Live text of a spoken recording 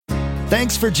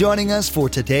Thanks for joining us for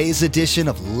today's edition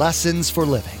of Lessons for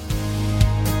Living.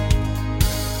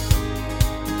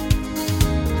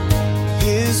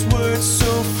 His word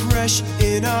so fresh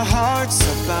in our hearts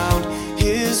abound.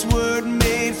 His word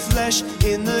made flesh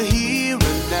in the here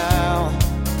and now.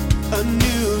 A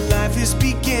new life is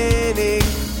beginning.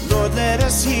 Lord, let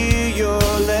us hear your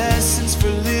lessons for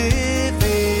living.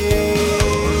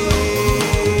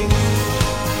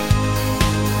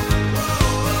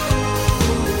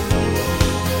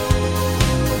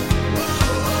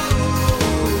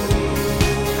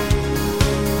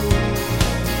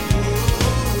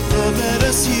 Lord, let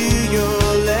us hear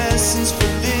your lessons for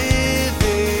living.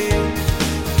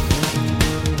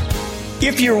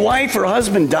 If your wife or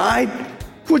husband died,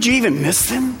 would you even miss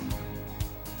them?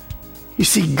 You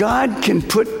see, God can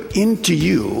put into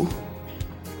you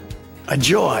a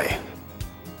joy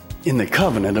in the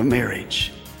covenant of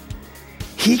marriage.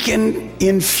 He can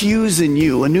infuse in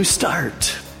you a new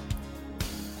start,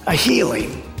 a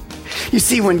healing. You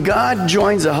see, when God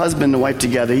joins a husband and wife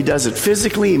together, he does it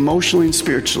physically, emotionally, and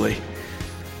spiritually.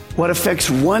 What affects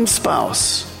one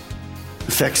spouse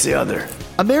affects the other.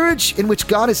 A marriage in which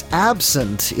God is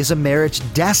absent is a marriage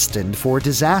destined for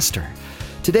disaster.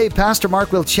 Today, Pastor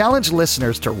Mark will challenge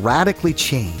listeners to radically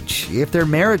change if their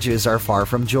marriages are far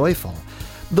from joyful.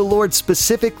 The Lord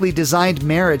specifically designed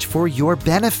marriage for your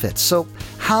benefit, so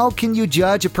how can you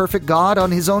judge a perfect God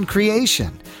on His own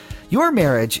creation? Your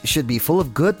marriage should be full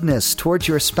of goodness towards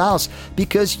your spouse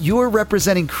because you're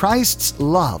representing Christ's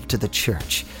love to the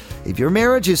church. If your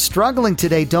marriage is struggling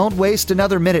today, don't waste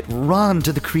another minute. Run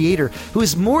to the Creator, who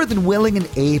is more than willing and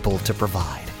able to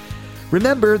provide.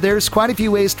 Remember, there's quite a few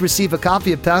ways to receive a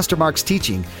copy of Pastor Mark's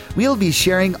teaching. We'll be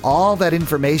sharing all that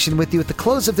information with you at the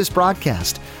close of this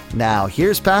broadcast. Now,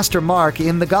 here's Pastor Mark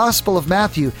in the Gospel of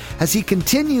Matthew as he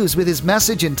continues with his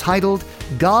message entitled,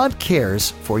 God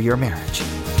Cares for Your Marriage.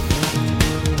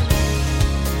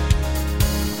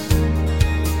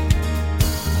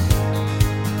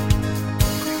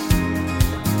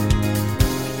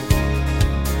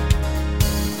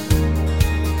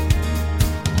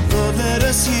 Let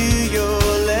us hear your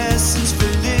lessons for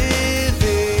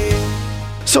living.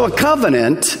 So a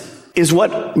covenant is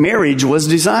what marriage was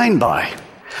designed by.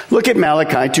 Look at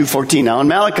Malachi 2:14. Now in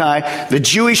Malachi, the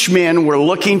Jewish men were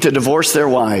looking to divorce their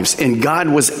wives, and God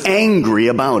was angry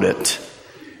about it.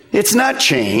 It's not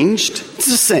changed. It's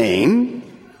the same.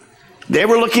 They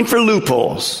were looking for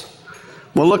loopholes.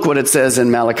 Well, look what it says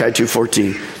in Malachi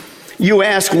 2:14. You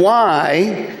ask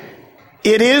why?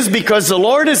 It is because the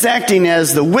Lord is acting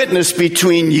as the witness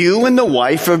between you and the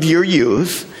wife of your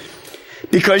youth,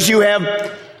 because you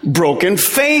have broken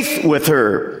faith with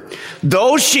her.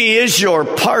 Though she is your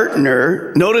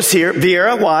partner, notice here,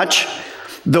 Vera, watch,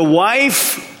 the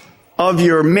wife of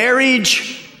your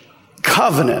marriage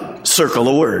covenant, circle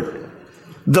the word.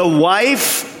 The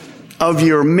wife of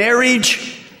your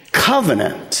marriage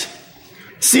covenant.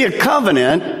 See, a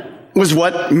covenant was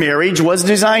what marriage was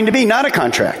designed to be, not a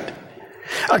contract.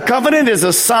 A covenant is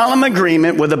a solemn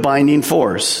agreement with a binding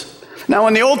force. Now,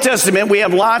 in the Old Testament, we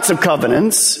have lots of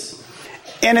covenants.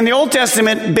 And in the Old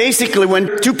Testament, basically,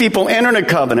 when two people entered a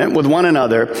covenant with one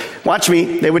another, watch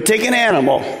me, they would take an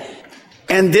animal.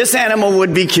 And this animal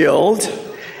would be killed.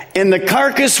 And the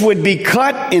carcass would be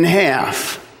cut in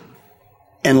half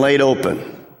and laid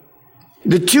open.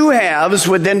 The two halves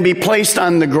would then be placed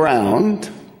on the ground.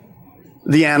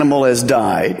 The animal has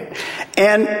died.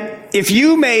 And if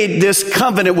you made this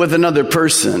covenant with another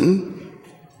person,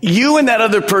 you and that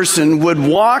other person would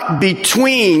walk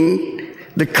between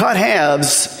the cut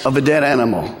halves of a dead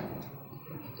animal.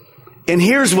 And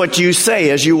here's what you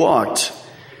say as you walked.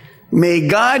 May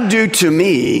God do to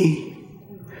me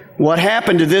what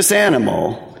happened to this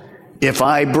animal if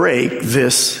I break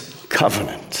this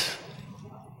covenant.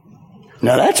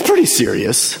 Now that's pretty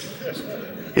serious,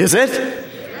 is it?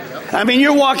 I mean,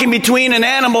 you're walking between an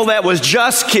animal that was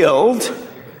just killed,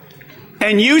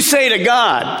 and you say to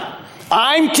God,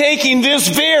 I'm taking this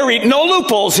no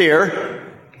loopholes here,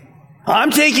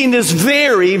 I'm taking this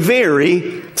very,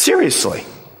 very seriously.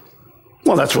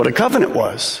 Well, that's what a covenant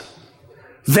was.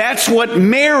 That's what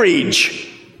marriage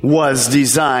was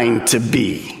designed to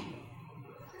be.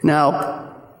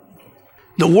 Now,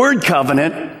 the word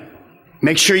covenant,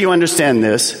 make sure you understand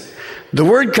this, the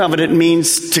word covenant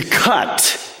means to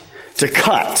cut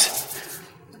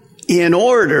in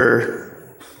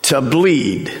order to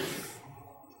bleed.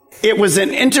 It was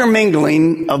an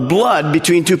intermingling of blood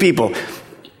between two people.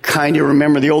 Kind of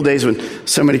remember the old days when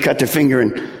somebody cut their finger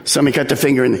and somebody cut their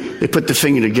finger and they put the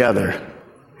finger together.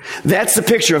 That's the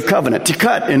picture of covenant, to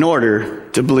cut in order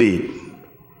to bleed.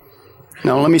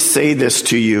 Now let me say this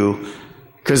to you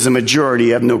because the majority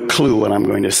have no clue what I'm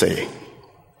going to say.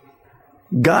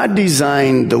 God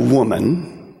designed the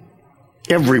woman,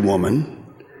 every woman,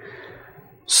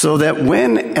 so that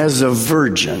when, as a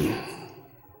virgin,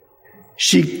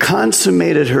 she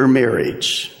consummated her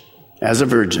marriage as a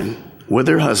virgin with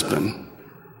her husband,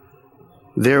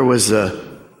 there was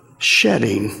a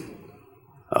shedding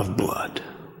of blood.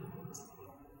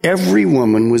 Every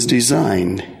woman was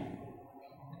designed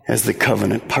as the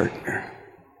covenant partner.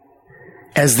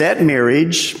 As that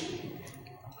marriage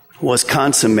was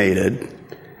consummated,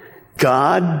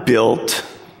 God built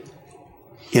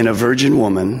in a virgin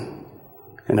woman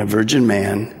and a virgin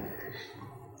man.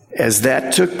 As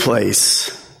that took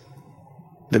place,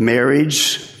 the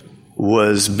marriage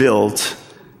was built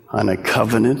on a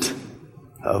covenant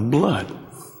of blood.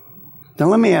 Now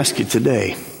let me ask you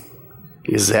today,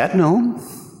 is that known?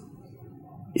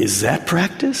 Is that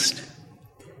practiced?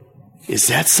 Is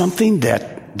that something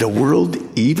that the world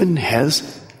even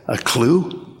has a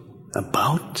clue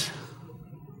about?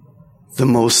 The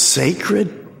most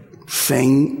sacred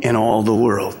thing in all the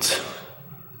world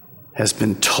has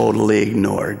been totally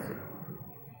ignored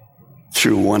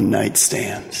through one-night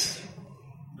stands,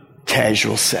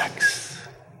 casual sex,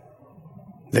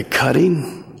 the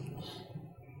cutting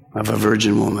of a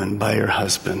virgin woman by her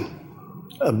husband,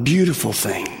 a beautiful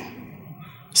thing,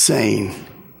 saying,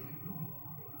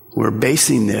 we're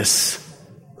basing this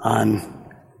on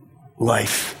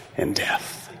life and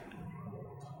death.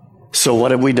 So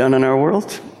what have we done in our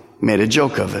world? Made a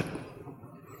joke of it.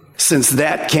 Since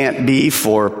that can't be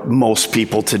for most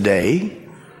people today,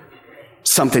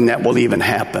 something that will even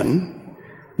happen,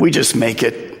 we just make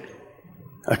it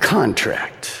a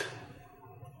contract.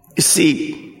 You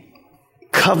see,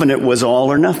 covenant was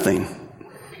all or nothing.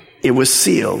 It was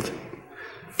sealed.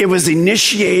 It was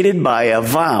initiated by a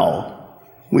vow.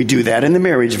 We do that in the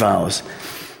marriage vows.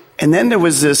 And then there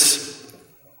was this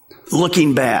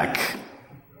looking back,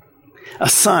 a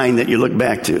sign that you look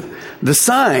back to. The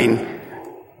sign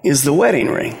is the wedding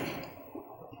ring.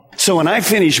 So when I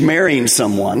finish marrying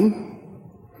someone,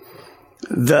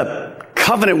 the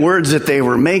covenant words that they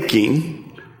were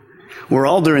making were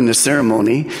all during the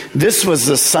ceremony. This was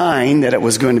the sign that it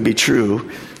was going to be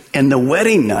true. And the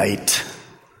wedding night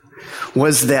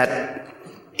was that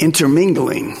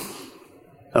intermingling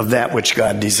of that which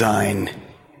God designed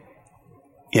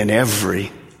in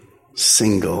every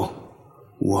single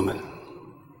woman.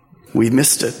 We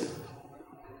missed it.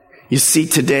 You see,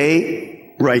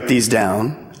 today, write these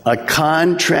down. A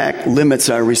contract limits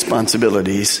our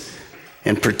responsibilities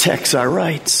and protects our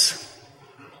rights.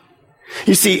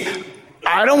 You see,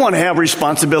 I don't want to have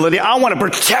responsibility. I want to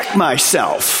protect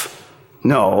myself.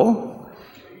 No.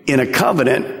 In a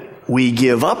covenant, we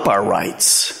give up our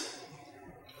rights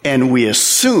and we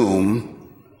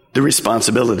assume the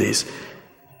responsibilities.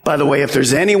 By the way, if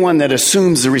there's anyone that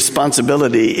assumes the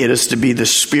responsibility, it is to be the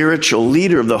spiritual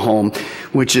leader of the home,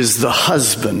 which is the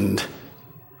husband.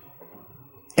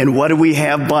 And what do we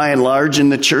have by and large in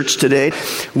the church today?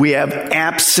 We have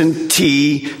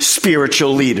absentee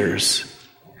spiritual leaders.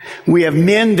 We have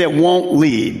men that won't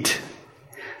lead,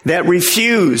 that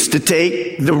refuse to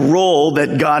take the role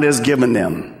that God has given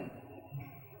them.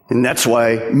 And that's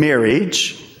why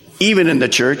marriage, even in the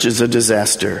church, is a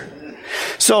disaster.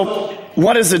 So,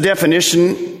 what is the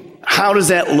definition? How does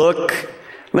that look?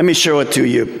 Let me show it to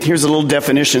you. Here's a little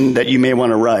definition that you may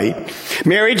want to write.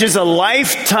 Marriage is a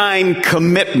lifetime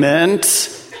commitment.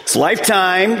 It's a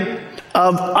lifetime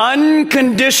of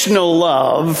unconditional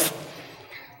love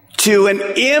to an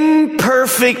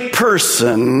imperfect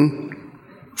person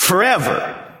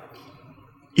forever.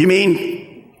 You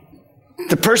mean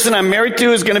the person I'm married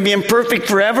to is going to be imperfect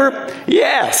forever?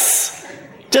 Yes.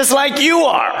 Just like you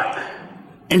are.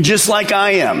 And just like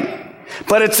I am.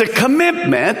 But it's a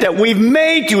commitment that we've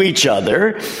made to each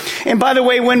other. And by the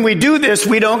way, when we do this,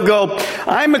 we don't go,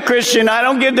 I'm a Christian, I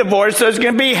don't get divorced, so it's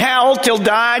going to be hell till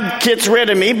God gets rid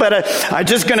of me, but I'm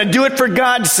just going to do it for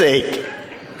God's sake.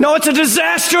 No, it's a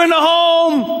disaster in the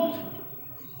home.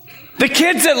 The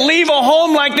kids that leave a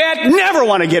home like that never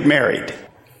want to get married.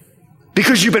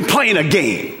 Because you've been playing a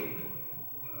game.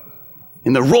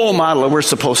 And the role model that we're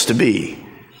supposed to be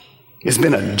has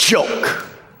been a joke.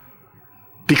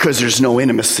 Because there's no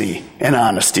intimacy and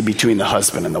honesty between the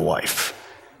husband and the wife.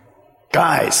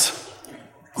 Guys,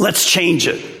 let's change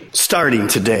it starting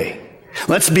today.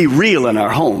 Let's be real in our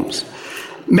homes.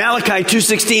 Malachi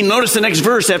 2:16, notice the next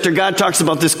verse after God talks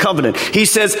about this covenant. He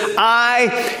says, I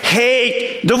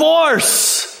hate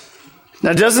divorce.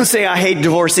 Now it doesn't say I hate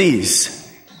divorcees.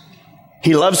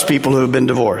 He loves people who have been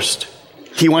divorced.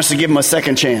 He wants to give them a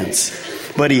second chance.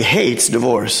 But he hates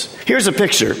divorce. Here's a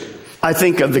picture. I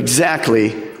think of exactly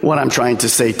what I'm trying to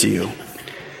say to you.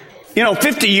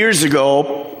 50 years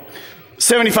ago,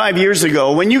 75 years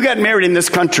ago, when you got married in this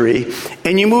country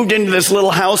and you moved into this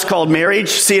little house called marriage,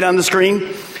 see it on the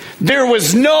screen? There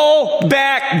was no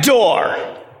back door.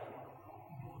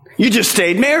 You just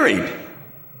stayed married.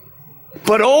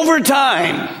 But over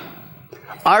time,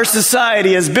 our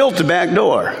society has built a back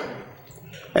door.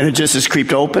 And it just has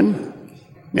creeped open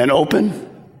and open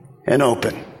and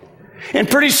open. And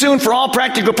pretty soon, for all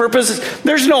practical purposes,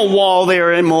 there's no wall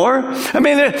there anymore. I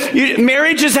mean,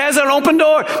 marriage just has an open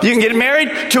door. You can get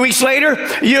married, 2 weeks later,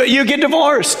 you get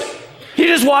divorced. You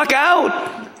just walk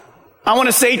out. I want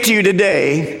to say to you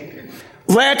today,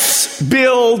 let's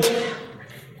build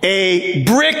a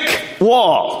brick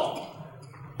wall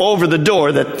over the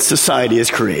door that society has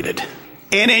created.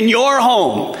 And in your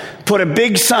home, put a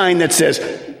big sign that says,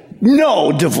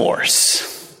 no divorce.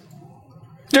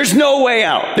 There's no way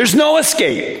out. There's no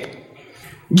escape.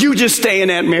 You just stay in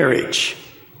that marriage.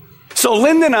 So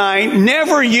Linda and I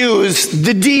never use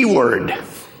the D word.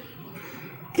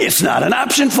 It's not an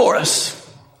option for us.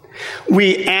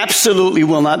 We absolutely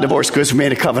will not divorce because we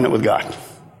made a covenant with God.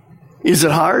 Is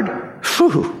it hard?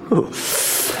 Whew.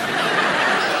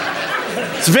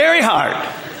 It's very hard.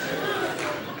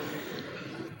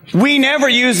 We never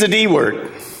use the D word.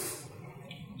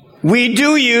 We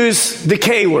do use the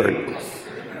K word.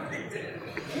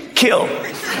 Kill.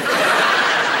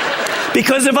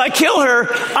 Because if I kill her,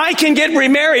 I can get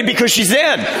remarried because she's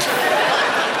dead.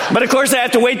 But of course I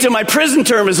have to wait till my prison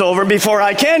term is over before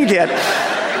I can get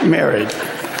married.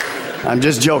 I'm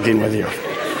just joking with you.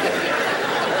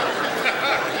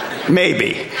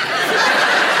 Maybe.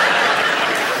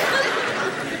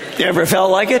 You ever felt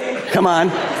like it? Come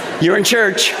on. You're in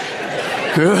church.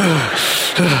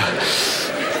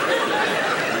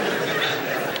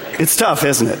 It's tough,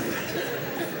 isn't it?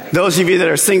 Those of you that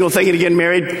are single thinking of getting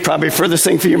married, probably furthest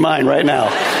thing for your mind right now.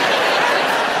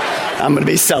 I'm going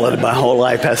to be celibate my whole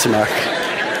life, Pastor Mark.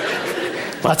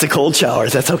 Lots of cold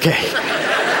showers, that's okay.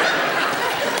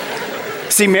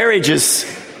 See, marriage is,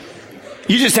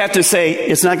 you just have to say,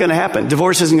 it's not going to happen.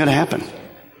 Divorce isn't going to happen.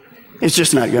 It's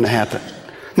just not going to happen.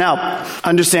 Now,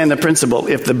 understand the principle.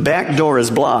 If the back door is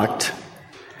blocked,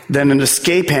 then an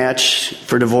escape hatch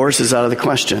for divorce is out of the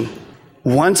question.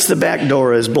 Once the back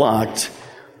door is blocked,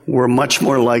 we're much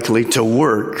more likely to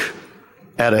work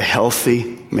at a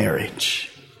healthy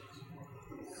marriage.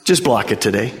 Just block it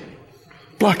today.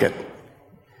 Block it.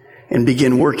 And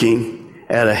begin working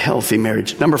at a healthy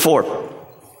marriage. Number 4.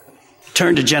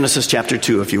 Turn to Genesis chapter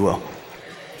 2, if you will.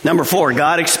 Number 4,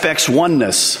 God expects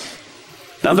oneness.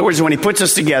 In other words, when he puts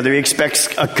us together, he expects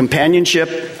a companionship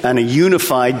and a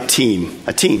unified team.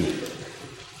 A team.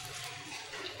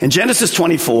 In Genesis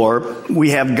 24, we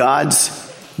have God's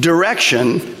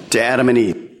direction to Adam and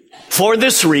Eve. For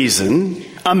this reason,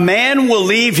 a man will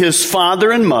leave his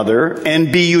father and mother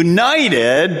and be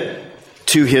united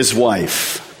to his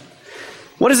wife.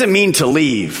 What does it mean to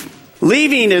leave?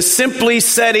 Leaving is simply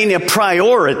setting a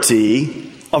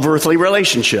priority of earthly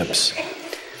relationships.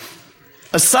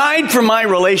 Aside from my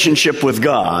relationship with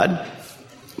God,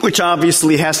 which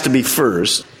obviously has to be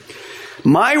first,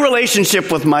 my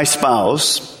relationship with my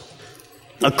spouse,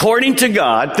 according to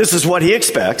God, this is what he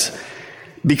expects,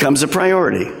 becomes a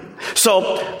priority.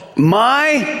 So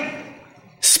my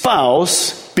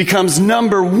spouse becomes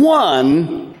number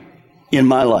 1 in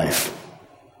my life.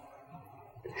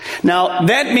 Now,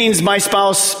 that means my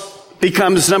spouse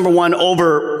becomes number 1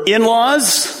 over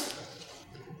in-laws,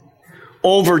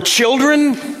 over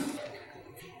children,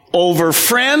 over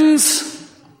friends,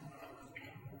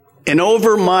 and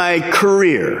over my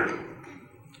career.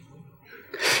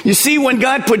 You see, when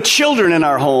God put children in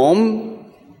our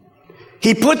home,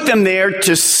 he put them there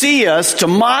to see us, to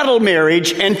model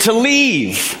marriage, and to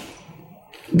leave.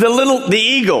 The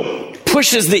eagle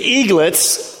pushes the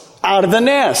eaglets out of the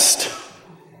nest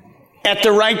at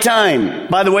the right time.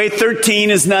 By the way,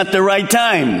 13 is not the right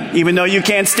time. Even though you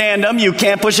can't stand them, you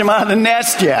can't push them out of the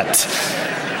nest yet.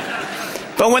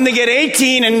 But when they get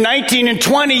 18 and 19 and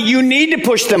 20, you need to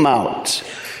push them out.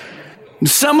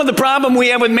 Some of the problem we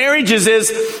have with marriages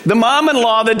is the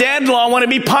mom-in-law, the dad-in-law want to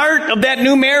be part of that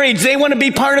new marriage. They want to be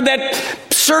part of that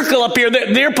circle up here.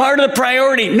 They're part of the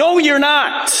priority. No, you're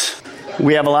not.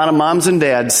 We have a lot of moms and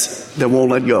dads that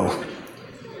won't let go.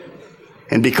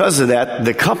 And because of that,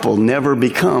 the couple never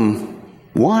become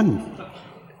one.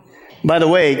 By the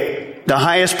way, the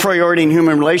highest priority in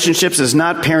human relationships is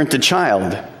not parent to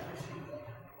child.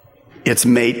 It's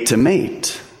mate to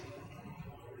mate.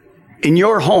 In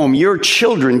your home, your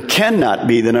children cannot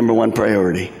be the number 1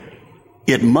 priority.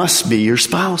 It must be your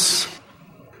spouse.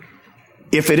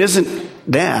 If it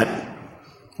isn't that,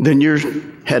 then you're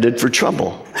headed for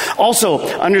trouble. Also,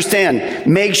 understand,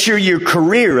 make sure your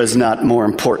career is not more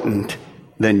important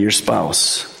than your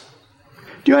spouse.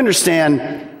 Do you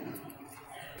understand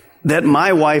that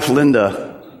my wife,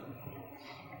 Linda,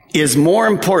 is more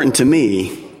important to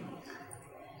me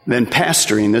than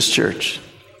pastoring this church?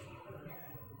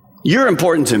 You're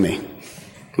important to me.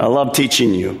 I love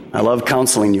teaching you. I love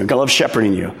counseling you. I love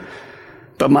shepherding you.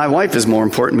 But my wife is more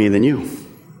important to me than you.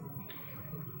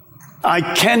 I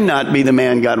cannot be the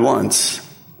man God wants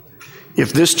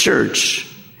if this church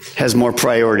has more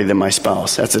priority than my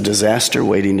spouse. That's a disaster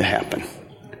waiting to happen.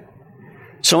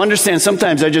 So understand,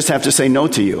 sometimes I just have to say no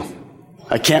to you.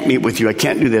 I can't meet with you. I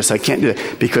can't do this. I can't do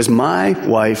that. Because my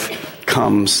wife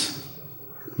comes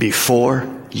before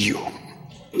you.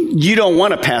 You don't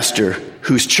want a pastor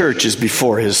whose church is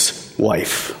before his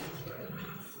wife,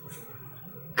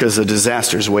 because a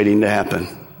disaster is waiting to happen.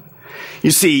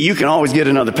 You see, you can always get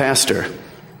another pastor,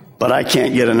 but I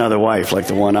can't get another wife like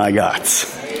the one I got.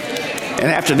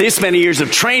 And after this many years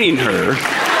of training her,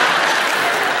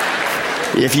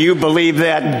 if you believe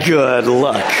that, good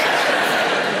luck.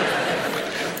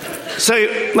 So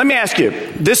let me ask you,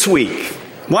 this week,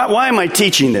 why am I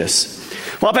teaching this?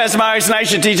 Well, Pastor Myers and I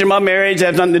should teach them about marriage. It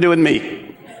has nothing to do with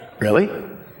me. Really?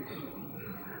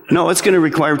 No, it's going to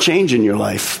require change in your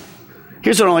life.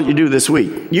 Here's what I want you to do this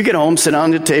week. You get home, sit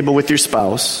down at the table with your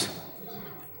spouse,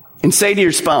 and say to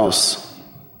your spouse,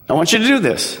 I want you to do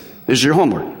this. This is your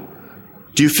homework.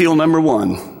 Do you feel number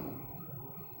one?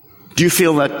 Do you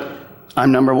feel that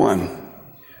I'm number one?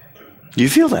 Do you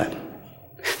feel that?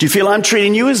 Do you feel I'm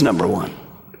treating you as number one?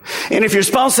 And if your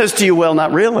spouse says to you, well,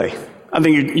 not really. I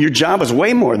think your job is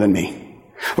way more than me,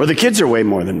 or the kids are way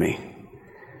more than me,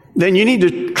 then you need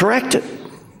to correct it.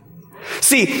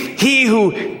 See, he who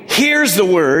hears the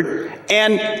word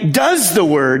and does the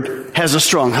word has a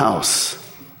strong house.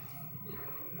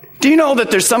 Do you know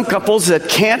that there's some couples that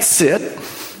can't sit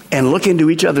and look into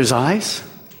each other's eyes?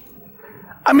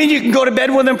 I mean, you can go to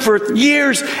bed with them for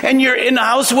years and you're in the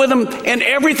house with them and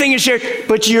everything is shared,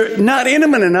 but you're not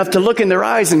intimate enough to look in their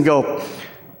eyes and go,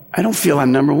 I don't feel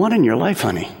I'm number one in your life,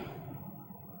 honey.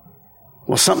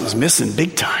 Well, something's missing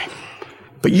big time.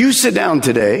 But you sit down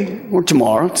today or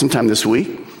tomorrow, sometime this week,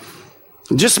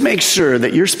 and just make sure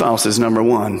that your spouse is number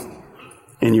one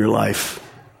in your life.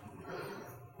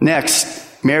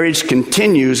 Next, marriage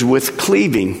continues with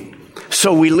cleaving.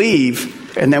 So we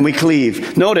leave and then we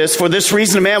cleave. Notice, for this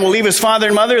reason a man will leave his father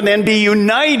and mother and then be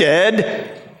united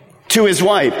to his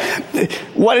wife.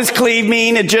 What does cleave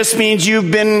mean? It just means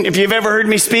if you've ever heard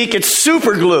me speak, it's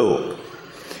super glue.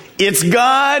 It's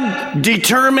God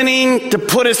determining to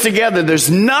put us together.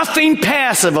 There's nothing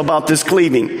passive about this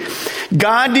cleaving.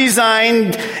 God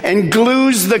designed and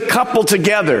glues the couple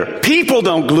together. People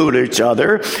don't glue to each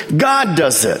other. God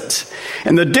does it.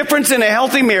 And the difference in a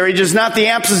healthy marriage is not the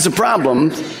absence of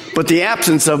problems, but the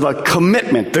absence of a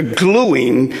commitment, the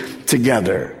gluing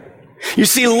together. You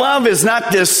see, love is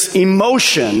not this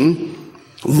emotion.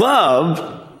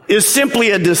 Love is simply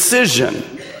a decision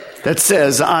that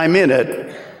says, I'm in it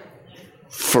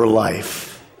for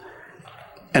life.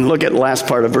 And look at the last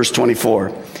part of verse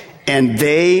 24. And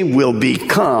they will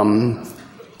become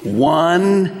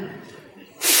one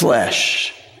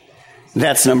flesh.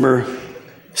 That's number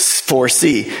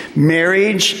 4C.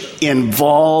 Marriage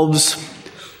involves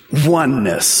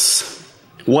oneness.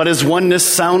 What does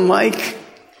oneness sound like?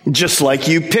 Just like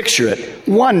you picture it.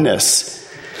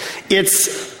 Oneness.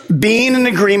 It's being in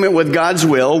agreement with God's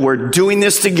will. We're doing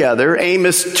this together.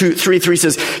 Amos 3:3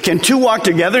 says, can two walk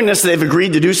together unless they've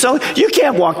agreed to do so? You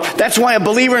can't walk. That's why a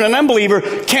believer and an unbeliever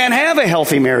can't have a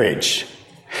healthy marriage,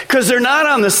 because they're not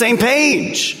on the same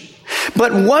page.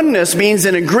 But oneness means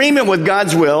an agreement with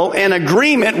God's will and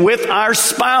agreement with our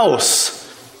spouse.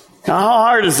 Now, how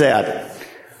hard is that?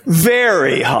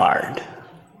 Very hard,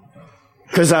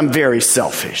 because I'm very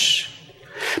selfish.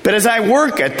 But as I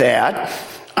work at that,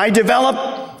 I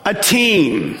develop a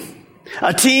team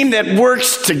that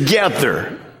works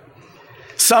together.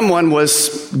 Someone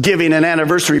was giving an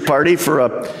anniversary party for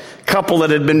a couple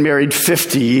that had been married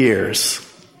 50 years.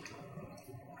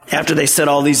 After they said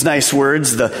all these nice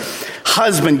words, the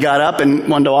husband got up and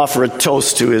wanted to offer a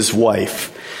toast to his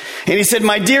wife. And he said,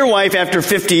 my dear wife, after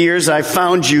 50 years, I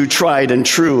found you tried and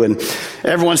true. And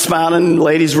everyone smiled and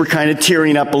ladies were kind of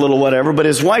tearing up a little, whatever. But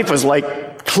his wife was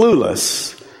like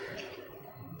clueless.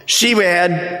 She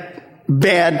had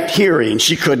bad hearing.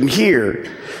 She couldn't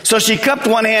hear. So she cupped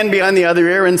one hand behind the other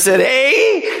ear and said,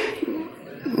 hey.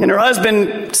 And her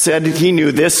husband said he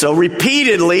knew this. So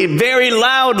repeatedly, very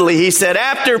loudly, he said,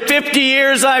 after 50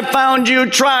 years, I found you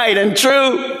tried and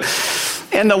true.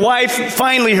 And the wife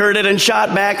finally heard it and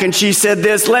shot back, and she said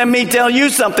this, "Let me tell you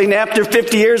something. After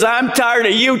 50 years, I'm tired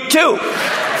of you too."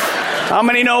 How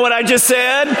many know what I just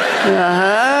said?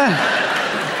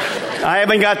 I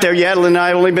haven't got there yet. Lynn and I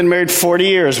have only been married 40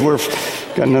 years. We've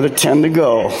got another 10 to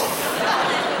go.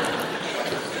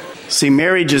 See,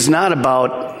 marriage is not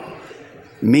about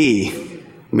me.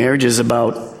 Marriage is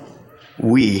about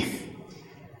we.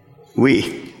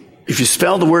 We. If you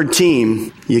spell the word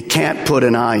team, you can't put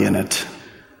an I in it.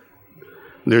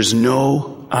 There's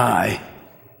no I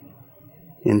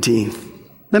in team.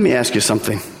 Let me ask you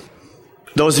something.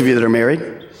 Those of you that are married,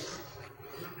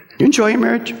 do you enjoy your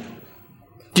marriage?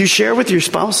 Do you share with your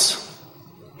spouse?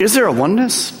 Is there a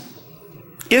oneness?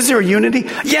 Is there a unity?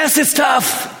 Yes, it's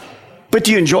tough. But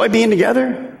do you enjoy being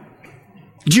together?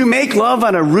 Do you make love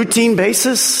on a routine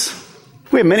basis?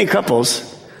 We have many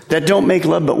couples that don't make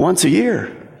love but once a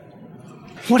year.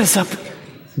 What is up?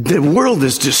 The world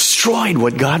has destroyed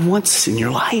what God wants in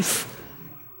your life.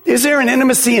 Is there an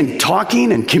intimacy in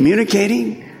talking and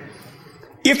communicating?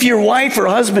 If your wife or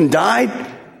husband died,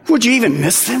 would you even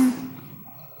miss them?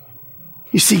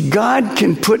 You see, God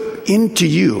can put into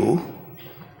you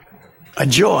a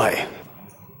joy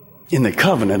in the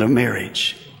covenant of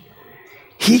marriage.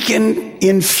 He can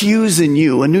infuse in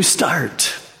you a new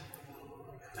start,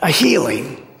 a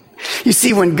healing. You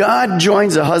see, when God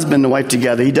joins a husband and wife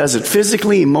together, He does it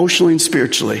physically, emotionally, and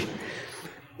spiritually.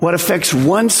 What affects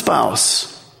one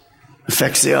spouse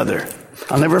affects the other.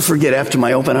 I'll never forget after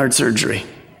my open heart surgery,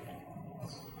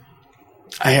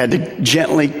 I had to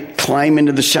gently climb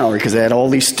into the shower because I had all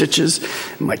these stitches.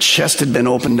 My chest had been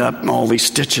opened up and all these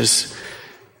stitches.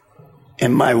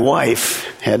 And my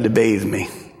wife had to bathe me.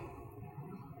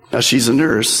 Now, she's a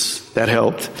nurse. That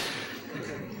helped.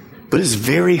 But it's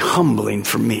very humbling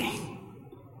for me.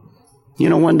 You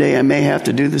know, one day I may have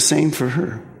to do the same for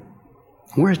her.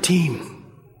 We're a team.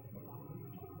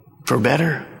 For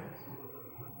better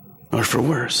or for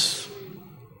worse.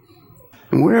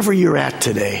 And wherever you're at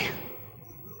today,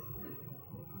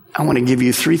 I want to give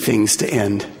you 3 things to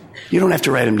end. You don't have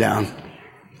to write them down.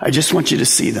 I just want you to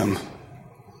see them.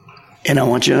 And I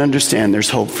want you to understand there's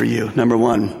hope for you. Number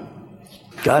 1,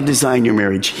 God designed your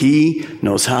marriage. He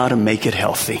knows how to make it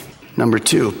healthy. Number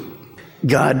 2,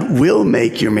 God will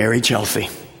make your marriage healthy.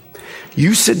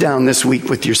 You sit down this week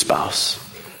with your spouse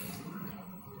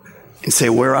and say,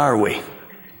 where are we?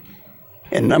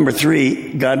 And number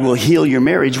 3, God will heal your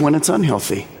marriage when it's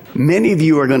unhealthy. Many of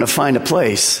you are going to find a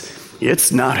place,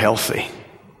 it's not healthy.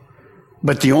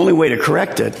 But the only way to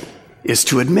correct it is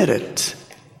to admit it.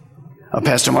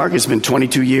 Pastor Mark, it's been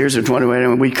 22 years or 21,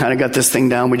 and we kind of got this thing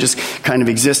down. We just kind of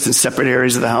exist in separate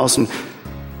areas of the house, and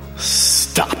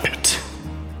stop it.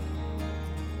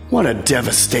 What a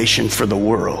devastation for the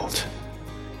world.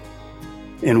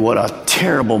 And what a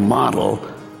terrible model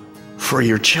for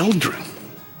your children.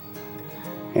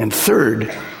 And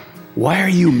third, why are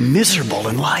you miserable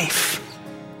in life?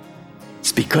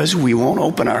 It's because we won't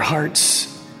open our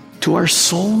hearts to our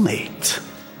soulmate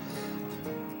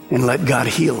and let God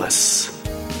heal us.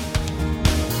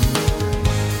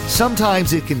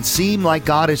 Sometimes it can seem like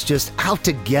God is just out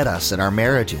to get us in our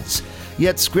marriages,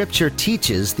 yet Scripture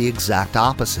teaches the exact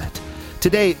opposite.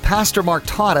 Today, Pastor Mark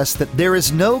taught us that there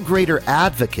is no greater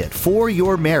advocate for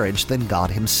your marriage than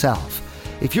God Himself.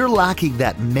 If you're lacking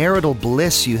that marital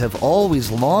bliss you have always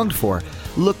longed for,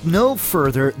 look no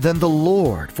further than the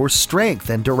Lord for strength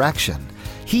and direction.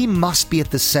 He must be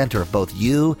at the center of both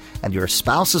you and your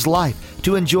spouse's life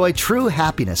to enjoy true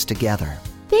happiness together.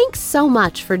 Thanks so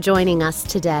much for joining us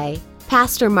today.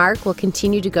 Pastor Mark will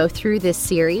continue to go through this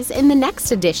series in the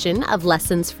next edition of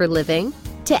Lessons for Living.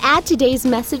 To add today's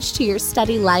message to your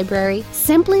study library,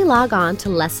 simply log on to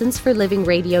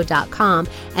lessonsforlivingradio.com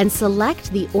and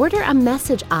select the Order a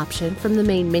Message option from the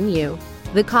main menu.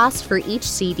 The cost for each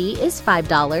CD is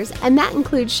 $5, and that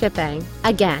includes shipping.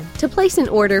 Again, to place an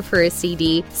order for a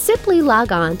CD, simply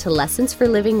log on to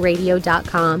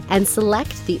lessonsforlivingradio.com and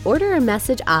select the Order a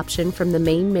Message option from the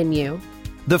main menu.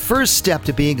 The first step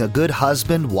to being a good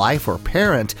husband, wife, or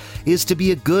parent is to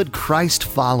be a good Christ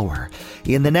follower.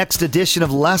 In the next edition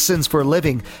of Lessons for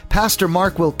Living, Pastor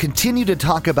Mark will continue to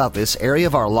talk about this area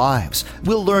of our lives.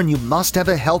 We'll learn you must have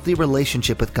a healthy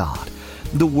relationship with God.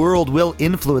 The world will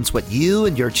influence what you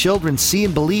and your children see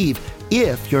and believe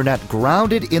if you're not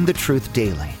grounded in the truth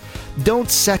daily. Don't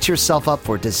set yourself up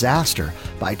for disaster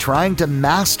by trying to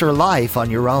master life on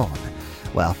your own.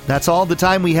 Well, that's all the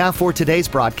time we have for today's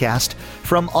broadcast.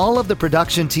 From all of the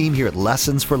production team here at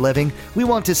Lessons for Living, we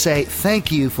want to say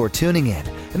thank you for tuning in,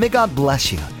 and may God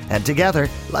bless you. And together,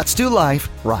 let's do life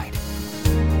right.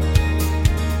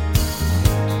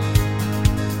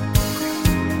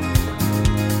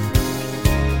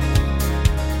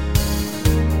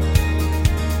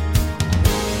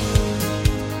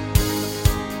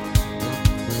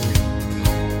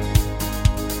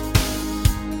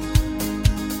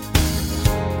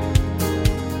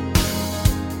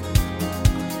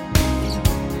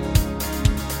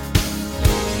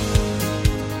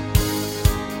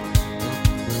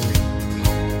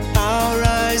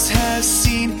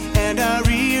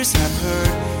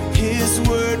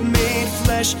 word made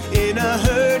flesh in a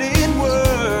hurting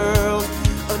world.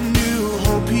 A new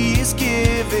hope he is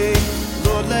giving.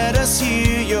 Lord, let us hear